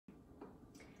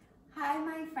Hi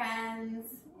my friends,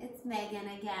 it's Megan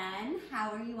again. How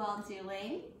are you all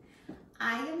doing?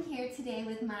 I am here today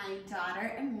with my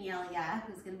daughter Emelia,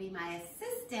 who's going to be my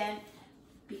assistant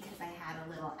because I had a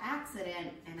little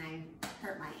accident and I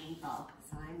hurt my ankle.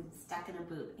 So I'm stuck in a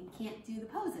boot and can't do the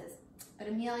poses. But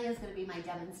Emelia is going to be my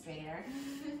demonstrator.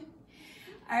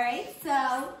 All right,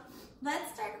 so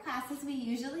let's start class as we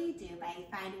usually do by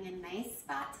finding a nice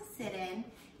spot to sit in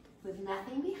with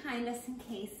nothing behind us in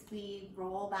case we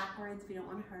roll backwards. We don't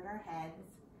want to hurt our heads.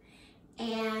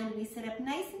 And we sit up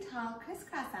nice and tall,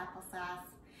 crisscross applesauce,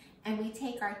 and we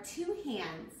take our two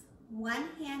hands. One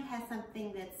hand has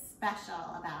something that's special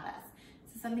about us.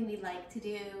 So something we like to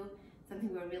do,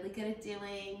 something we're really good at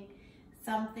doing,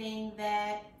 something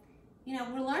that, you know,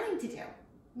 we're learning to do.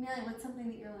 Emelia, what's something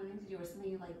that you're learning to do or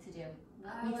something you like to do?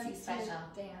 What makes you special?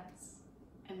 To dance.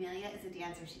 Amelia is a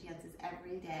dancer. She dances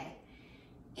every day.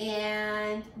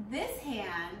 And this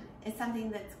hand is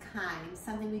something that's kind,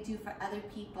 something we do for other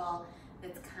people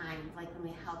that's kind, like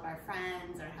when we help our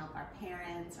friends or help our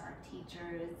parents or our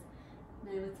teachers.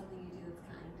 Maybe what's something you do that's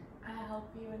kind? I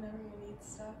help you whenever you need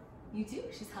stuff. You do.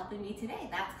 She's helping me today.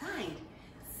 That's kind.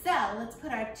 So let's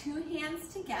put our two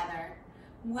hands together.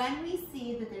 When we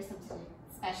see that there's something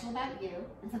special about you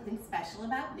and something special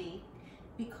about me,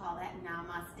 we call that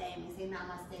namaste. And we say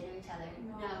namaste to each other.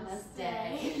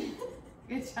 Namaste.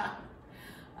 Good job.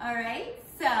 All right,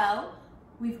 so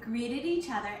we've greeted each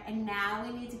other and now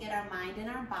we need to get our mind and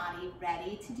our body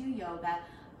ready to do yoga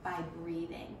by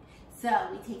breathing. So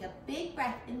we take a big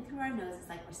breath in through our noses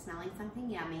like we're smelling something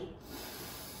yummy.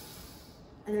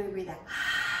 And then we breathe out.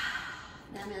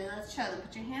 Now Amelia, let's show them.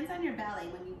 Put your hands on your belly.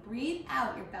 When you breathe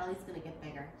out, your belly's gonna get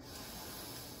bigger.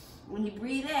 When you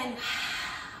breathe in,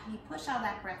 you push all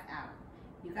that breath out.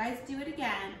 You guys do it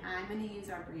again. I'm going to use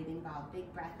our breathing ball.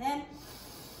 Big breath in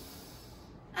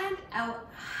and out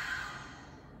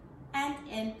and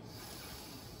in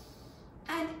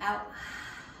and out.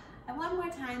 And one more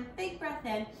time. Big breath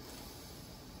in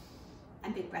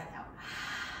and big breath out.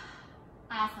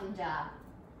 Awesome job.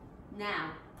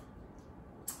 Now,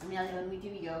 Amelia, when we do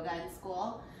yoga in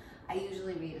school, I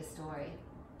usually read a story.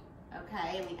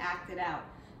 Okay, and we act it out.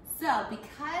 So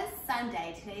because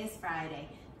Sunday, today is Friday,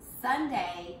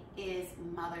 Sunday is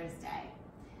Mother's Day.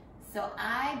 So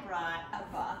I brought a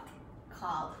book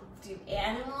called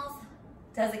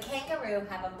Does a Kangaroo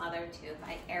Have a Mother Too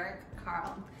by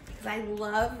Carle, because I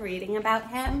love reading about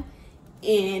him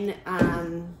in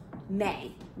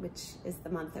May, which is the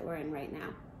month that we're in right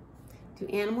now. Do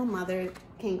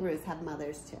kangaroos have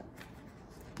mothers too?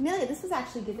 Amelia, this was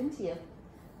actually given to you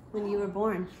when you were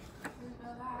born. I didn't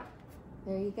know that.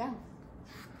 There you go.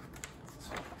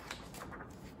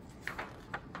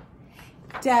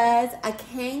 Does a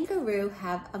kangaroo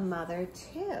have a mother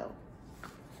too?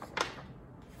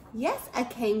 Yes, a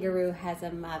kangaroo has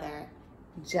a mother,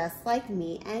 just like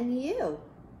me and you.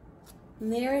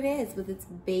 And there it is with its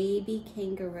baby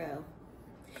kangaroo.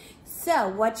 So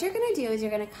what you're gonna do is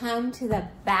you're gonna come to the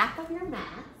back of your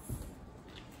mats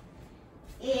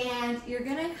and you're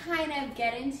gonna kind of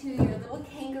get into your little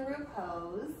kangaroo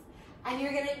pose and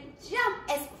you're gonna jump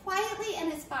as quietly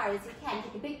and as far as you can.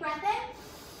 Take a big breath in.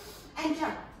 And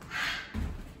jump.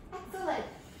 Excellent.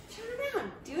 Turn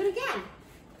around. Do it again.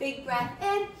 Big breath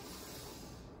in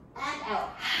and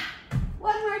out.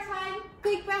 One more time.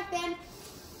 Big breath in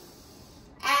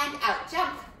and out.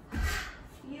 Jump.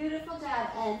 Beautiful job.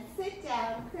 And sit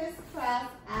down. Crisscross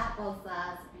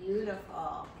applesauce.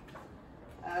 Beautiful.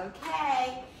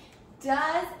 Okay.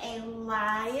 Does a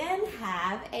lion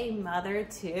have a mother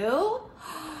too?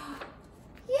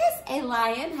 Yes, a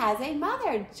lion has a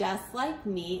mother, just like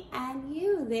me and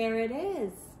you. There it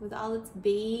is, with all its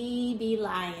baby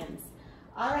lions.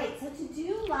 All right, so to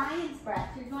do lion's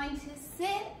breath, you're going to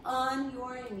sit on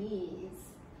your knees.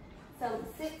 So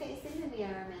sit facing the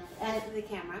mirror, the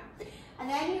camera. And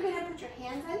then you're gonna put your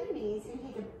hands on your knees. You're gonna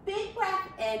take a big breath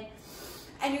in,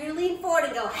 and you're gonna lean forward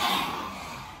and go,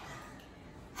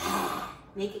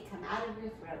 make it come out of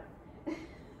your throat.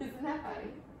 Isn't that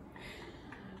funny?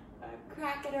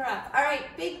 Cracking her up. All right,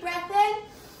 big breath in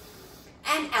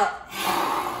and out.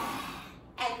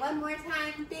 And one more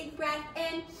time, big breath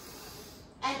in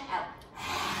and out.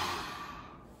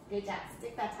 Good job.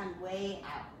 Stick that tongue way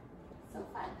out. So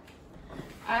fun.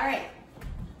 All right.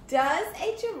 Does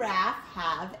a giraffe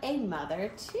have a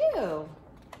mother too?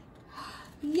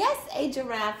 Yes, a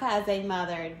giraffe has a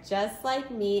mother, just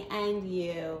like me and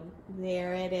you.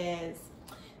 There it is.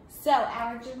 So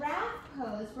our giraffe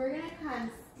pose, we're going to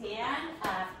come stand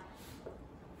up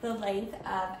the length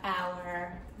of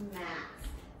our mats.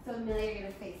 So Amelia, you're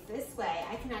going to face this way.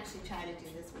 I can actually try to do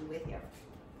this one with you.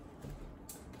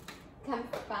 Come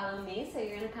follow me. So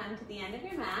you're gonna come to the end of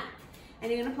your mat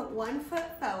and you're gonna put one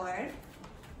foot forward.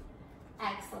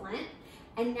 Excellent.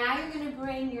 And now you're gonna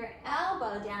bring your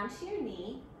elbow down to your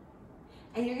knee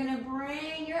and you're gonna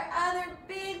bring your other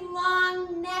big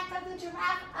long neck of the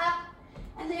giraffe up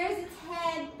and there's its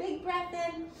head. Big breath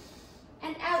in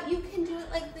and out. You can do it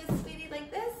like this, sweetie,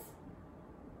 like this.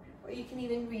 Or you can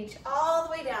even reach all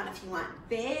the way down if you want.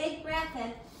 Big breath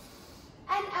in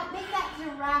and out. Make that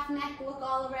giraffe neck look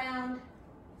all around.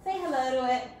 Say hello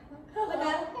to it. Look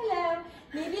up, hello.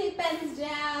 Maybe it bends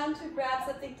down to grab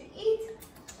something to eat.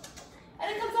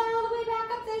 And it comes all the way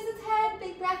back up. There's its head.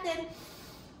 Big breath in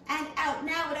and out.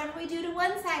 Now, whatever we do to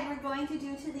one side, we're going to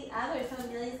do to the other. So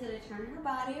Emelia's going to turn her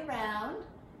body around.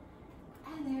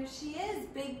 And there she is.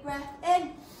 Big breath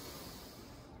in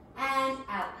and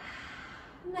out.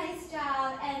 Nice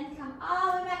job. And come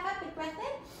all the way back up. Big breath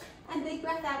in and big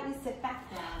breath out. We sit back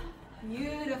down.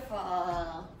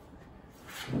 Beautiful.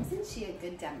 Isn't she a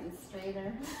good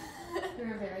demonstrator?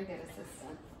 You're a very good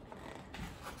assistant.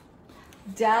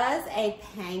 Does a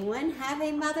penguin have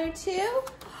a mother too?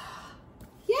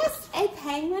 Yes, a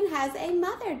penguin has a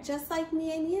mother, just like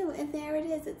me and you. And there it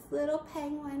is, it's little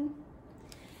penguin.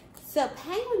 So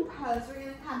penguin pose, we're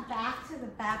gonna come back to the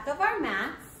back of our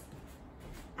mats.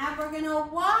 And we're gonna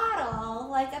waddle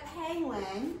like a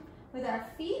penguin with our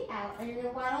feet out. And you're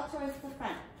gonna waddle towards the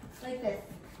front, like this,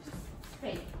 just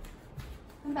straight.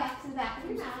 Come back to the back of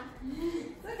your mat.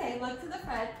 It's okay, look to the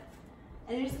front.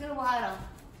 And you're just gonna waddle.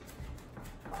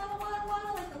 Waddle, waddle,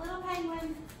 waddle like a little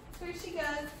penguin. Here she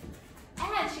goes.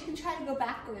 And she can try to go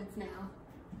backwards now.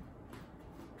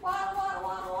 Waddle, waddle,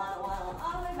 waddle, waddle, waddle,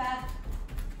 all the way back.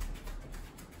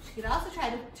 She could also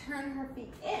try to turn her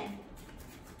feet in.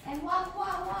 And waddle,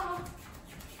 waddle, waddle.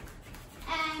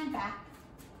 And back.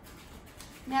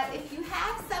 Now, if you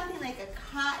have something like a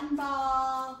cotton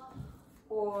ball,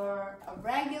 or a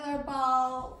regular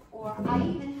ball, or I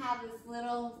even have this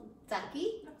little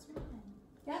ducky.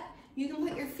 Yep. You can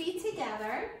put your feet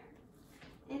together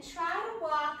and try to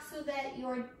walk so that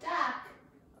your duck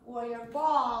or your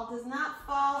ball does not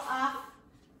fall off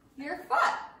your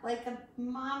foot like a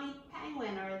mommy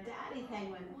penguin or a daddy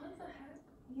penguin. What the heck?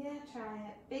 Yeah, try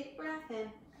it. Big breath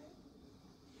in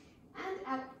and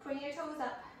out. Bring your toes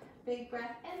up. Big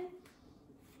breath in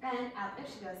and out. There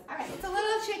she goes. All right, it's a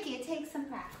little tricky. It takes some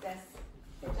practice.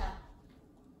 Good job.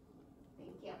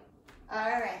 Thank you.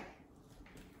 All right.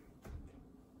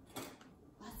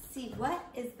 Let's see, what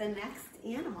is the next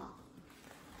animal?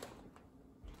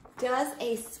 Does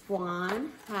a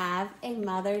swan have a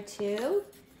mother too?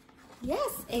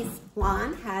 Yes, a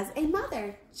swan has a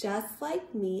mother, just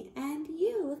like me and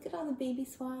you. Look at all the baby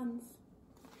swans.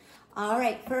 All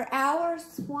right, for our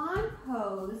swan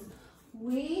pose,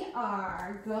 we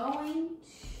are going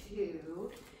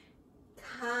to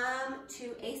come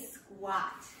to a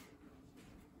squat.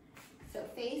 So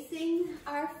facing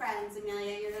our friends,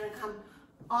 Emelia, you're gonna come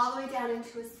all the way down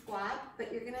into a squat,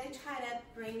 but you're gonna try to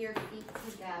bring your feet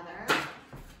together.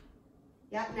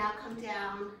 Yep, now come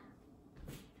down.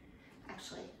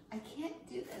 Actually, I can't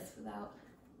do this without,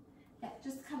 yeah,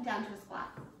 just come down to a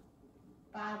squat.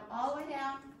 Bottom all the way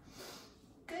down.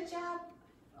 Good job.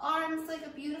 Arms like a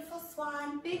beautiful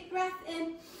swan. Big breath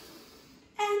in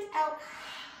and out.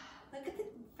 Look at the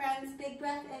friends. Big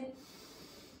breath in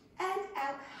and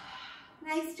out.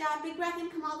 Nice job. Big breath in.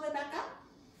 Come all the way back up.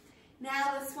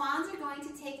 Now the swans are going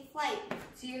to take flight.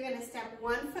 So you're going to step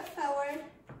 1 foot forward,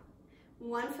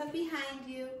 1 foot behind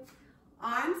you,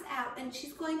 arms out, and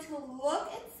she's going to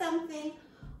look at something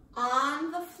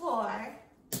on the floor.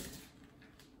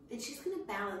 And she's going to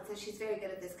balance, and she's very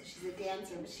good at this because she's a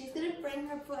dancer, but she's going to bring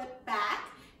her foot back.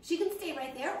 She can stay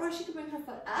right there, or she can bring her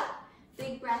foot up.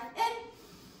 Big breath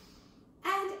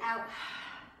in, and out,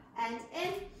 and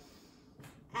in,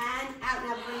 and out.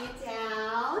 Now bring it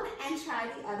down, and try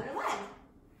the other leg.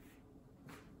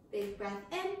 Big breath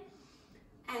in,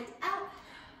 and out,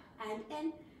 and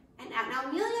in, and out. Now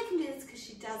Emelia can do this because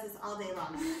she does this all day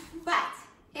long. But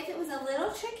if it was a little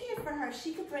trickier for her,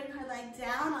 she could bring her leg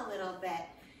down a little bit.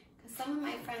 Some of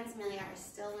my friends, Emelia, are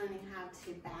still learning how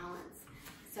to balance.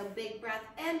 So big breath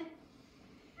in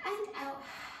and out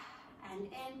and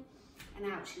in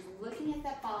and out. She's looking at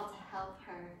that ball to help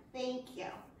her. Thank you.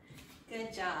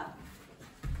 Good job.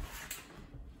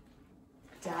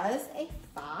 Does a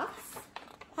fox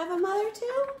have a mother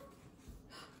too?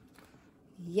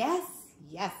 Yes,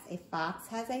 yes, a fox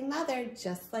has a mother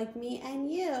just like me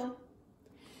and you.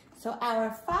 So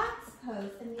our fox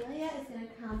pose, Emelia is going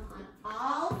to come on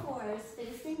all fours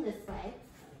facing this way.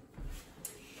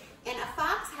 And a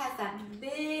fox has that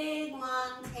big,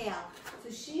 long tail.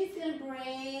 So she's going to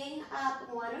bring up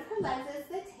one of her legs as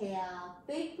the tail.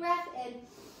 Big breath in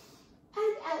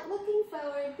and out, looking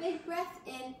forward. Big breath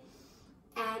in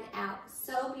and out.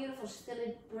 So beautiful. She's going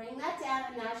to bring that down,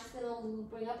 and now she's going to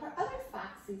bring up her other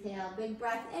foxy tail. Big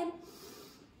breath in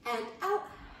and out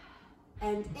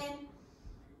and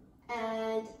in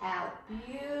and out.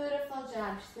 Beautiful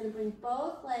job. She's going to bring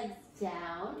both legs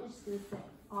down, and she's going to sit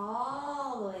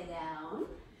all the way down.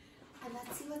 And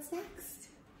let's see what's next.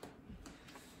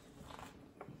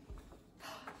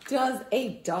 Does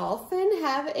a dolphin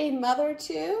have a mother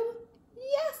too?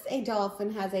 Yes, a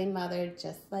dolphin has a mother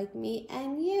just like me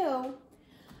and you.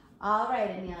 All right,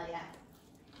 Emelia.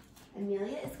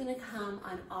 Amelia is going to come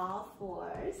on all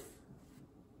fours.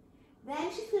 Then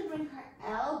she's going to bring her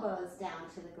elbows down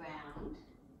to the ground.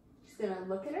 She's going to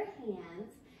look at her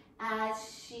hands as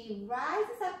she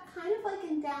rises up, kind of like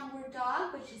in downward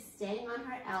dog, but she's staying on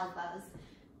her elbows.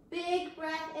 Big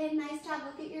breath in, nice job.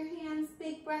 Look at your hands.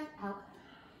 Big breath out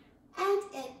and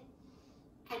in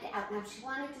and out. Now, if she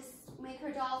wanted to make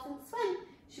her dolphin swim,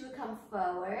 she would come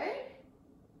forward,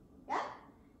 yep,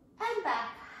 and back,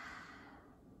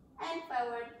 and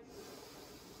forward.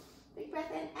 Big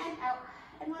breath in and out.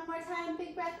 And one more time,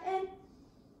 big breath in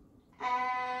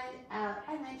and out.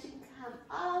 And then she can come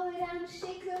all the way down,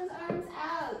 shake those arms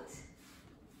out.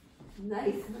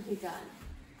 Nicely done.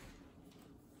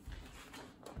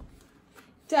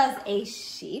 Does a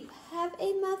sheep have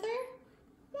a mother?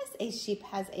 Yes, a sheep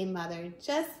has a mother,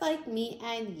 just like me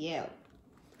and you.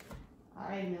 All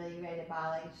right, Amelia, you ready to bow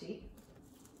like a sheep?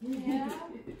 Yeah.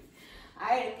 All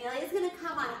right, Amelia's going to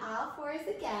come on all fours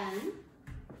again.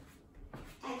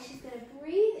 And she's going to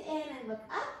breathe in and look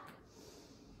up.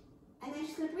 And then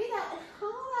she's going to breathe out and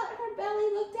hollow out her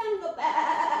belly, look down and go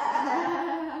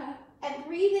back. And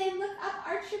breathe in, look up,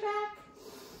 arch your back.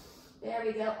 There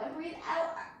we go. And breathe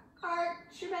out, arch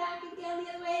your back again the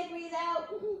other way. Breathe out.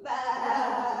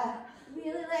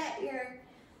 Really let your,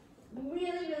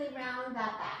 really round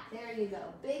that back. There you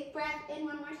go. Big breath in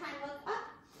one more time, look up.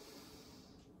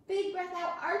 Big breath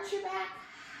out, arch your back.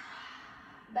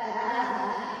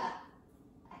 Back.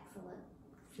 Excellent.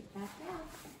 Sit back down.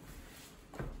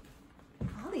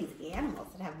 All these animals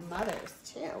that have mothers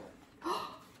too.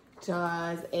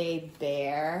 Does a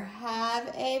bear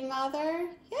have a mother?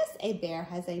 Yes, a bear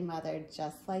has a mother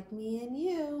just like me and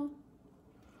you.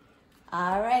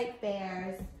 All right,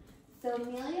 bears. So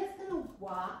Amelia's going to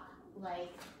walk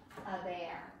like a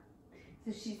bear.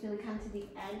 So she's going to come to the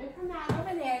end of her mat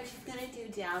over there, and she's going to do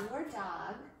downward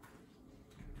dog.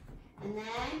 And then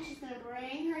she's going to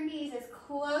bring her knees as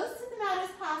close to the mat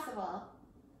as possible,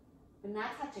 but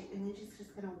not touching. And then she's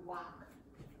just going to walk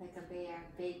like a bear.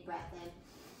 Big breath in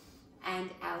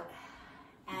and out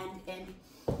and in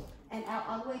and out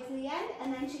all the way to the end.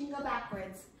 And then she can go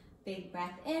backwards. Big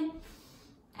breath in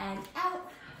and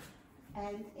out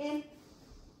and in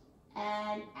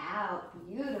and out.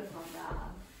 Beautiful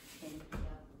job. Thank you.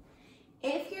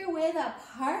 If you're with a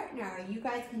partner, you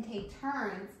guys can take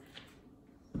turns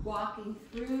walking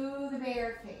through the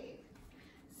bear cave.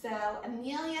 So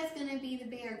Amelia's going to be the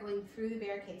bear going through the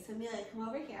bear cave. So Amelia, come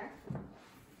over here.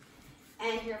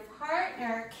 And your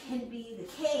partner can be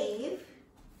the cave.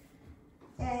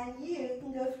 And you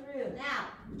can go through. Now,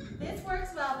 this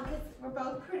works well because we're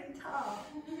both pretty tall.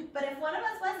 But if one of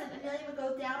us wasn't, Amelia would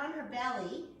go down on her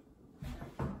belly.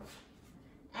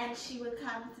 And she would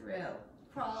come through,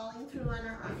 crawling through on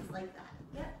her arms like that.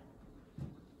 Yep.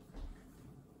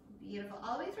 Beautiful,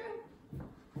 all the way through.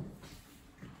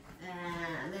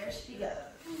 And there she goes.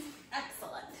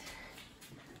 Excellent.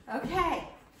 Okay.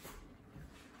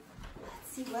 Let's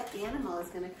see what animal is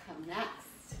going to come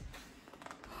next.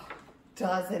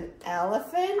 Does an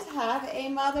elephant have a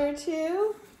mother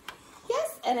too?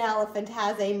 Yes, an elephant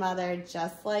has a mother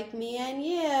just like me and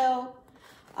you.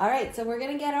 All right, so we're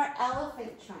going to get our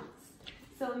elephant trunks.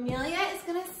 So Amelia is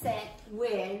going to sit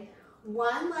with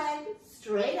one leg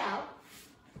straight out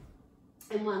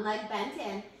and one leg bent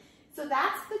in. So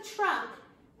that's the trunk,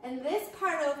 and this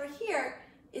part over here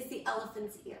is the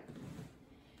elephant's ear.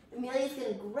 Amelia's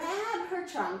going to grab her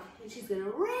trunk, and she's going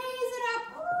to raise it up,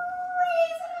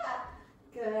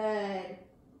 Good.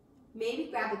 Maybe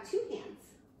grab with two hands.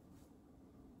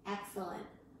 Excellent.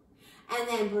 And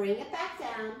then bring it back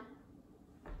down,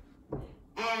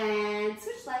 and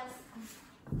switch legs.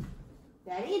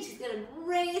 Ready? And she's going to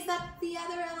raise up the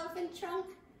other elephant trunk.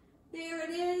 There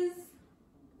it is.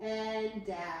 And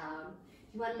down.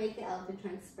 You want to make the elephant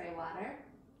trunk spray water?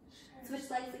 Sure.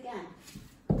 Switch legs again.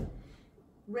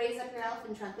 Raise up your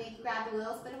elephant trunk. Maybe grab a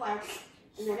little bit of water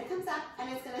And then it comes up and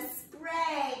it's gonna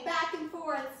spray back and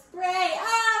forth, spray.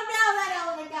 Oh no, that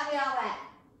elephant got me all wet.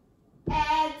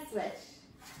 And switch.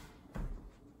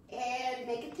 And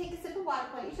make it take a sip of water,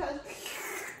 point your toes.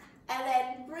 And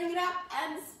then bring it up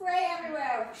and spray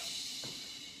everywhere.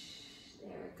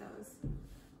 There it goes.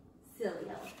 Silly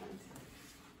elephant.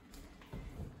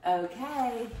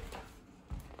 Okay.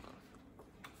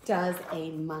 Does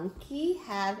a monkey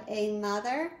have a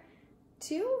mother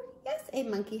too? Yes, a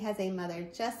monkey has a mother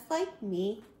just like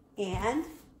me and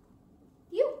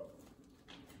you.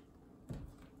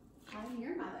 I'm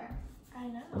your mother. I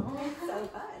know. So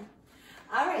fun.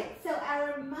 All right, so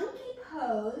our monkey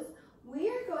pose, we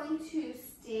are going to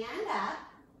stand up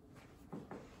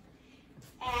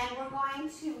and we're going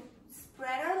to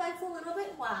spread our legs a little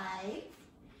bit wide,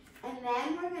 and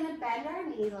then we're going to bend our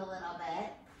knees a little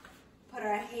bit, put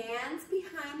our hands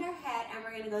behind our head, and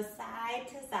we're going to go side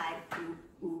to side. Ooh,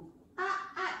 ooh.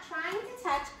 Trying to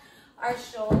touch our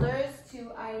shoulders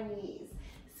to our knees.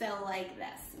 So like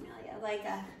this, Amelia, like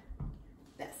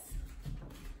this.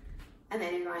 And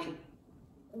then you're going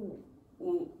ooh,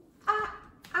 ooh, ooh,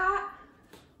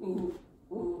 ooh,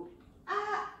 ooh,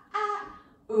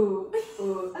 ooh,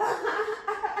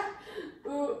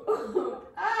 ooh, ooh,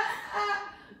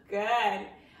 Good.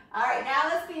 All right, now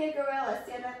let's be a gorilla.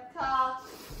 Stand up tall,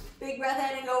 big breath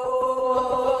in and go.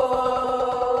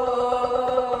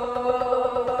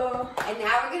 And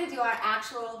now we're gonna do our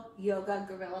actual yoga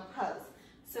gorilla pose.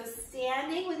 So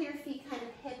standing with your feet kind of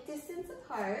hip distance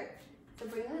apart. So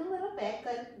bring them a little bit,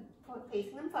 good,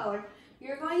 facing them forward.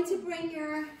 You're going to bring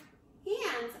your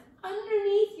hands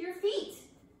underneath your feet.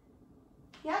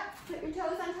 Yep, put your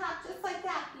toes on top just like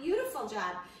that. Beautiful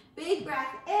job. Big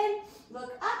breath in,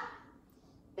 look up.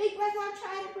 Big breath out,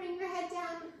 try to bring your head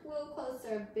down a little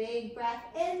closer. Big breath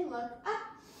in, look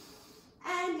up,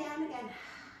 and down again.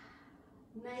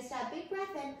 Nice job, big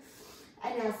breath in.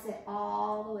 And now sit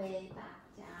all the way back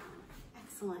down.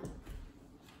 Excellent.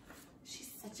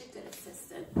 She's such a good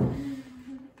assistant.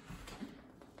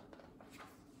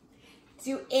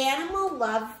 Do animal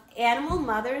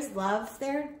mothers love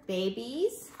their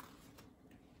babies?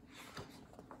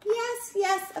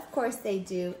 Yes, of course they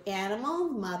do. Animal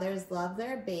mothers love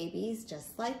their babies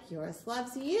just like yours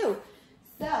loves you.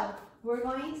 So we're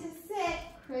going to sit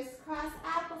crisscross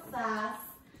applesauce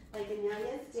like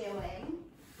Emelia's doing.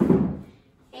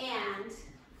 And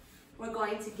we're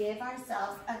going to give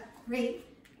ourselves a great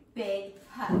big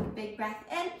hug. Big breath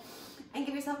in and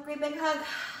give yourself a great big hug.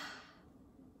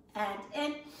 And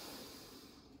in.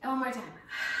 And one more time.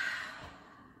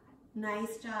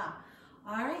 Nice job.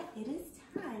 All right, it is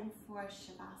time for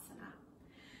Shavasana.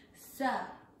 So,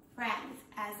 friends,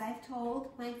 as I've told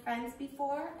my friends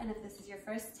before, and if this is your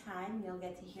first time, you'll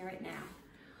get to hear it now.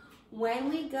 When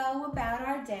we go about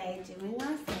our day doing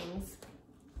our things,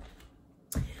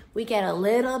 we get a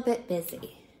little bit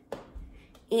busy.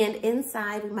 And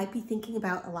inside, we might be thinking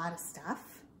about a lot of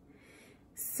stuff.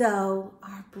 So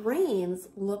our brains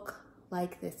look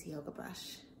like this yoga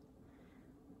brush,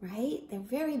 right? They're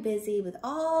very busy with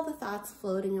all the thoughts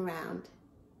floating around.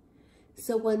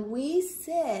 So when we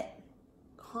sit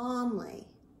calmly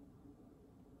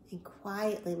and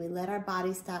quietly, we let our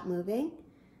body stop moving,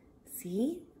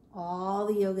 see? All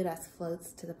the yoga dust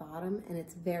floats to the bottom and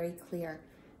it's very clear.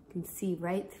 You can see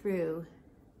right through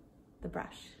the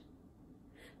brush.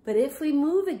 But if we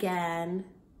move again,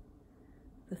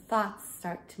 the thoughts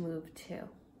start to move too.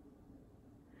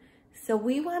 So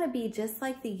we want to be just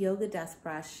like the yoga dust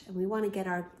brush, and we want to get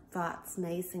our thoughts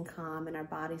nice and calm and our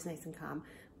bodies nice and calm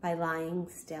by lying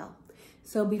still.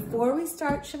 So before we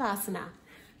start Shavasana,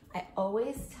 I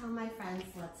always tell my friends,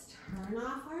 let's turn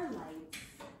off our lights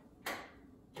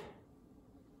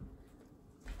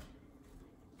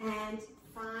and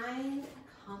find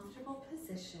a comfortable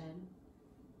position,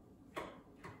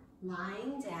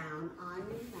 lying down on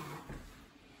your mat.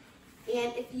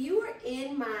 And if you were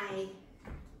in my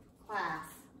class,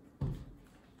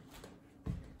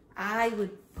 I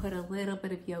would put a little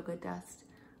bit of yoga dust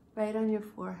right on your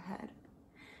forehead.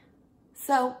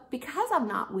 So because I'm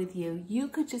not with you, you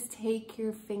could just take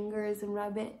your fingers and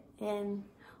rub it in.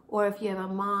 Or if you have a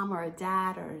mom or a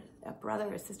dad or a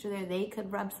brother or sister there, they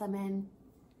could rub some in.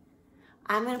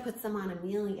 I'm going to put some on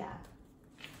Emelia.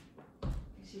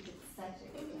 She did such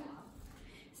a good job.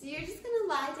 So you're just going to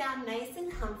lie down nice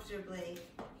and comfortably.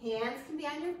 Hands can be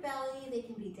on your belly. They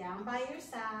can be down by your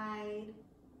side.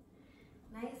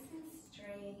 Nice and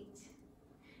straight.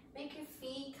 Make your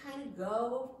feet kind of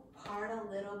go apart a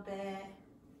little bit.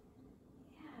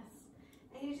 Yes.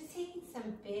 And you're just taking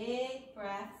some big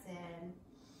breaths in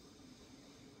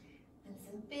and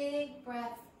some big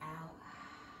breaths out.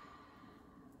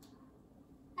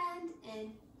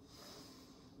 in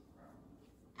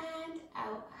and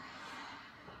out.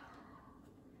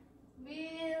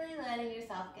 Really letting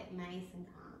yourself get nice and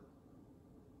calm.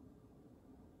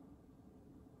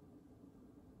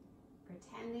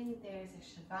 Pretending there's a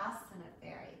Shavasana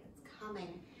fairy that's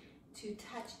coming to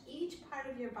touch each part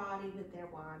of your body with their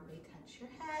wand. They touch your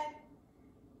head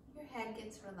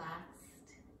gets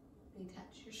relaxed. They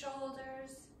touch your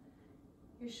shoulders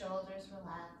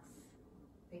relax.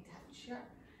 They touch your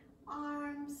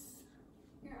arms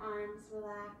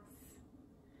relax.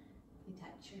 They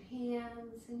touch your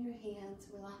hands and your hands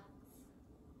relax.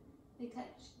 They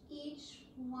touch each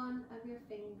one of your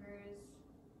fingers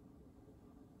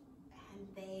and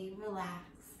they relax.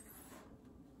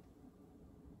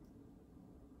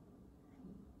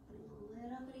 Putting a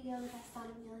little bit of yoga dust on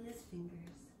Emelia's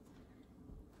fingers.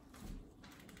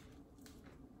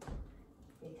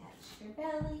 They touch your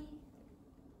belly.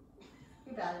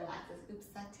 Your belly relaxes. Oops,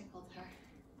 that tickled her.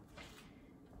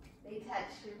 They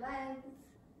touch your legs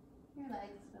relax.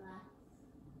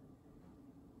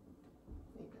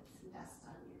 They put some dust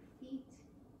on your feet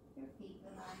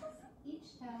relax. Each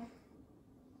toe.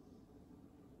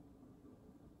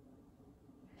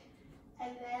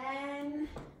 And then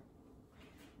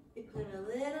they put a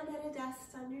little bit of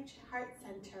dust on your heart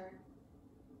center.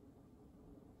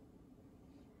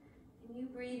 And you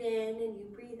breathe in and you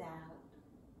breathe out.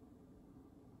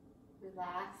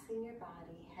 Relaxing your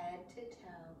body head to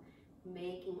toe,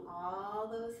 making all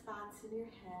those thoughts in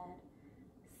your head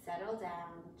settle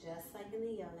down just like in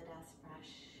the yoga dust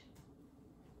brush.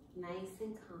 Nice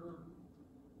and calm.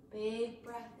 Big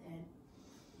breath in.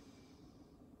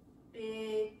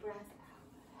 Big breath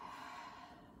out.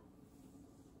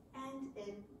 And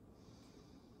in.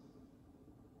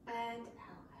 And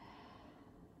out.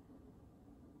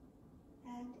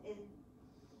 And in.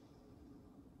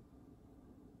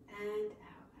 And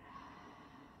out.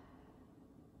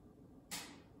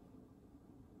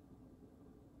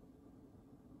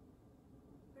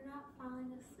 We're not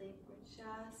falling asleep, we're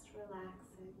just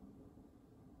relaxing.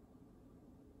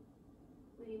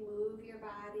 When you move your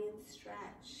body and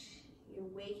stretch, you're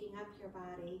waking up your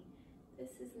body.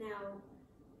 This is now,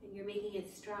 and you're making it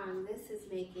strong, this is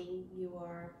making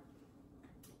your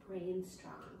brain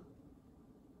strong.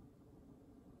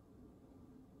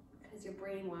 Because your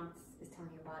brain is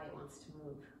telling your body it wants to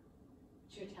move,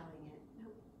 but you're telling it, no.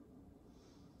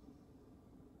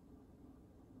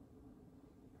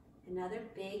 Another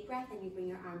big breath, and you bring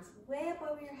your arms way up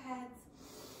over your heads.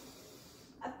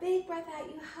 A big breath out,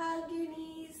 you hug your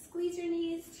knees, squeeze your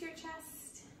knees to your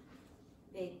chest.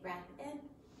 Big breath in.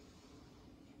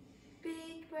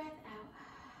 Big breath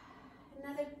out.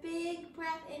 Another big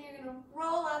breath in, you're gonna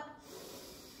roll up.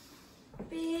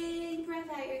 Big breath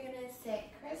out, you're gonna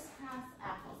sit crisscross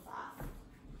applesauce.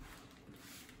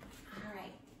 All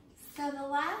right, so the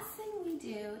last thing we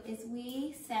do is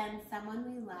we send someone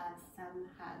we love some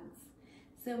hugs.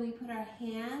 So we put our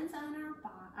hands on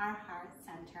our heart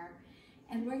center,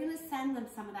 and we're gonna send them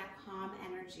some of that calm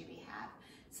energy we have.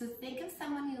 So think of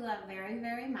someone you love very,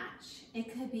 very much.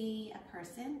 It could be a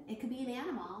person, it could be an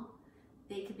animal,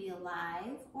 they could be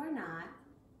alive or not.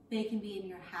 They can be in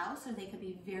your house or they could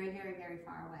be very, very, very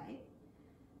far away.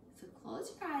 So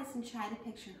close your eyes and try to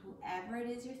picture whoever it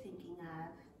is you're thinking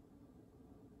of.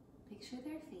 Picture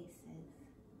their faces.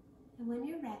 And when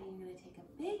you're ready, you're gonna take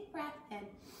a big breath in,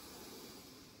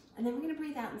 and then we're gonna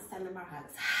breathe out and send them our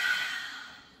hugs.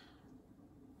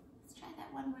 Let's try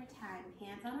that one more time.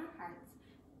 Hands on our hearts.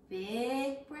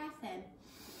 Big breath in.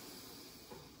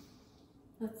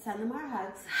 Let's send them our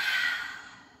hugs.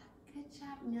 Good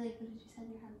job, Emelia. Who did you send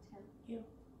your hug to? You.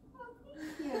 Oh,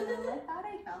 thank you. I thought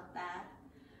I felt that.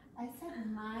 I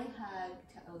sent my hug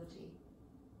to OG.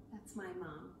 That's my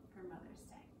mom for Mother's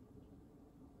Day.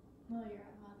 Well, you're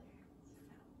a mother.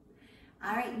 So.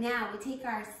 All right, now we take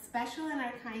our special and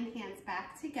our kind hands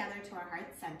back together to our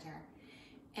heart center.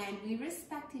 And we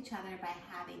respect each other by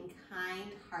having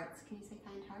kind hearts. Can you say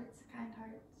kind hearts? Kind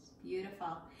hearts.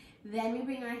 Beautiful. Then we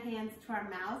bring our hands to our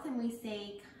mouth and we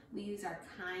use our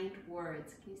kind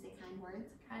words. Can you say kind words?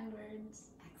 Kind words.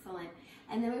 Excellent.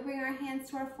 And then we bring our hands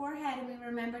to our forehead and we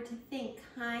remember to think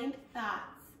kind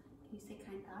thoughts. Can you say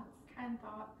kind thoughts? Kind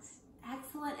thoughts.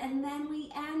 Excellent. And then we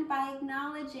end by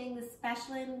acknowledging the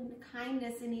special and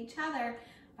kindness in each other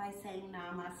by saying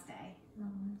namaste.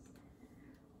 Namaste.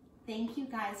 Thank you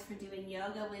guys for doing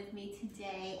yoga with me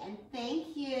today. And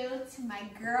thank you to my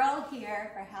girl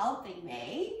here for helping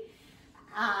me.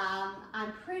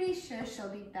 I'm pretty sure she'll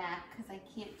be back because I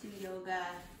can't do yoga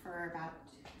for about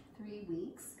 3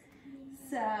 weeks.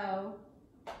 So,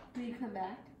 will you come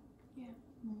back? Yeah.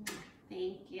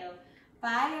 Thank you.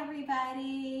 Bye,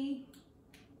 everybody.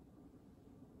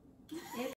 It's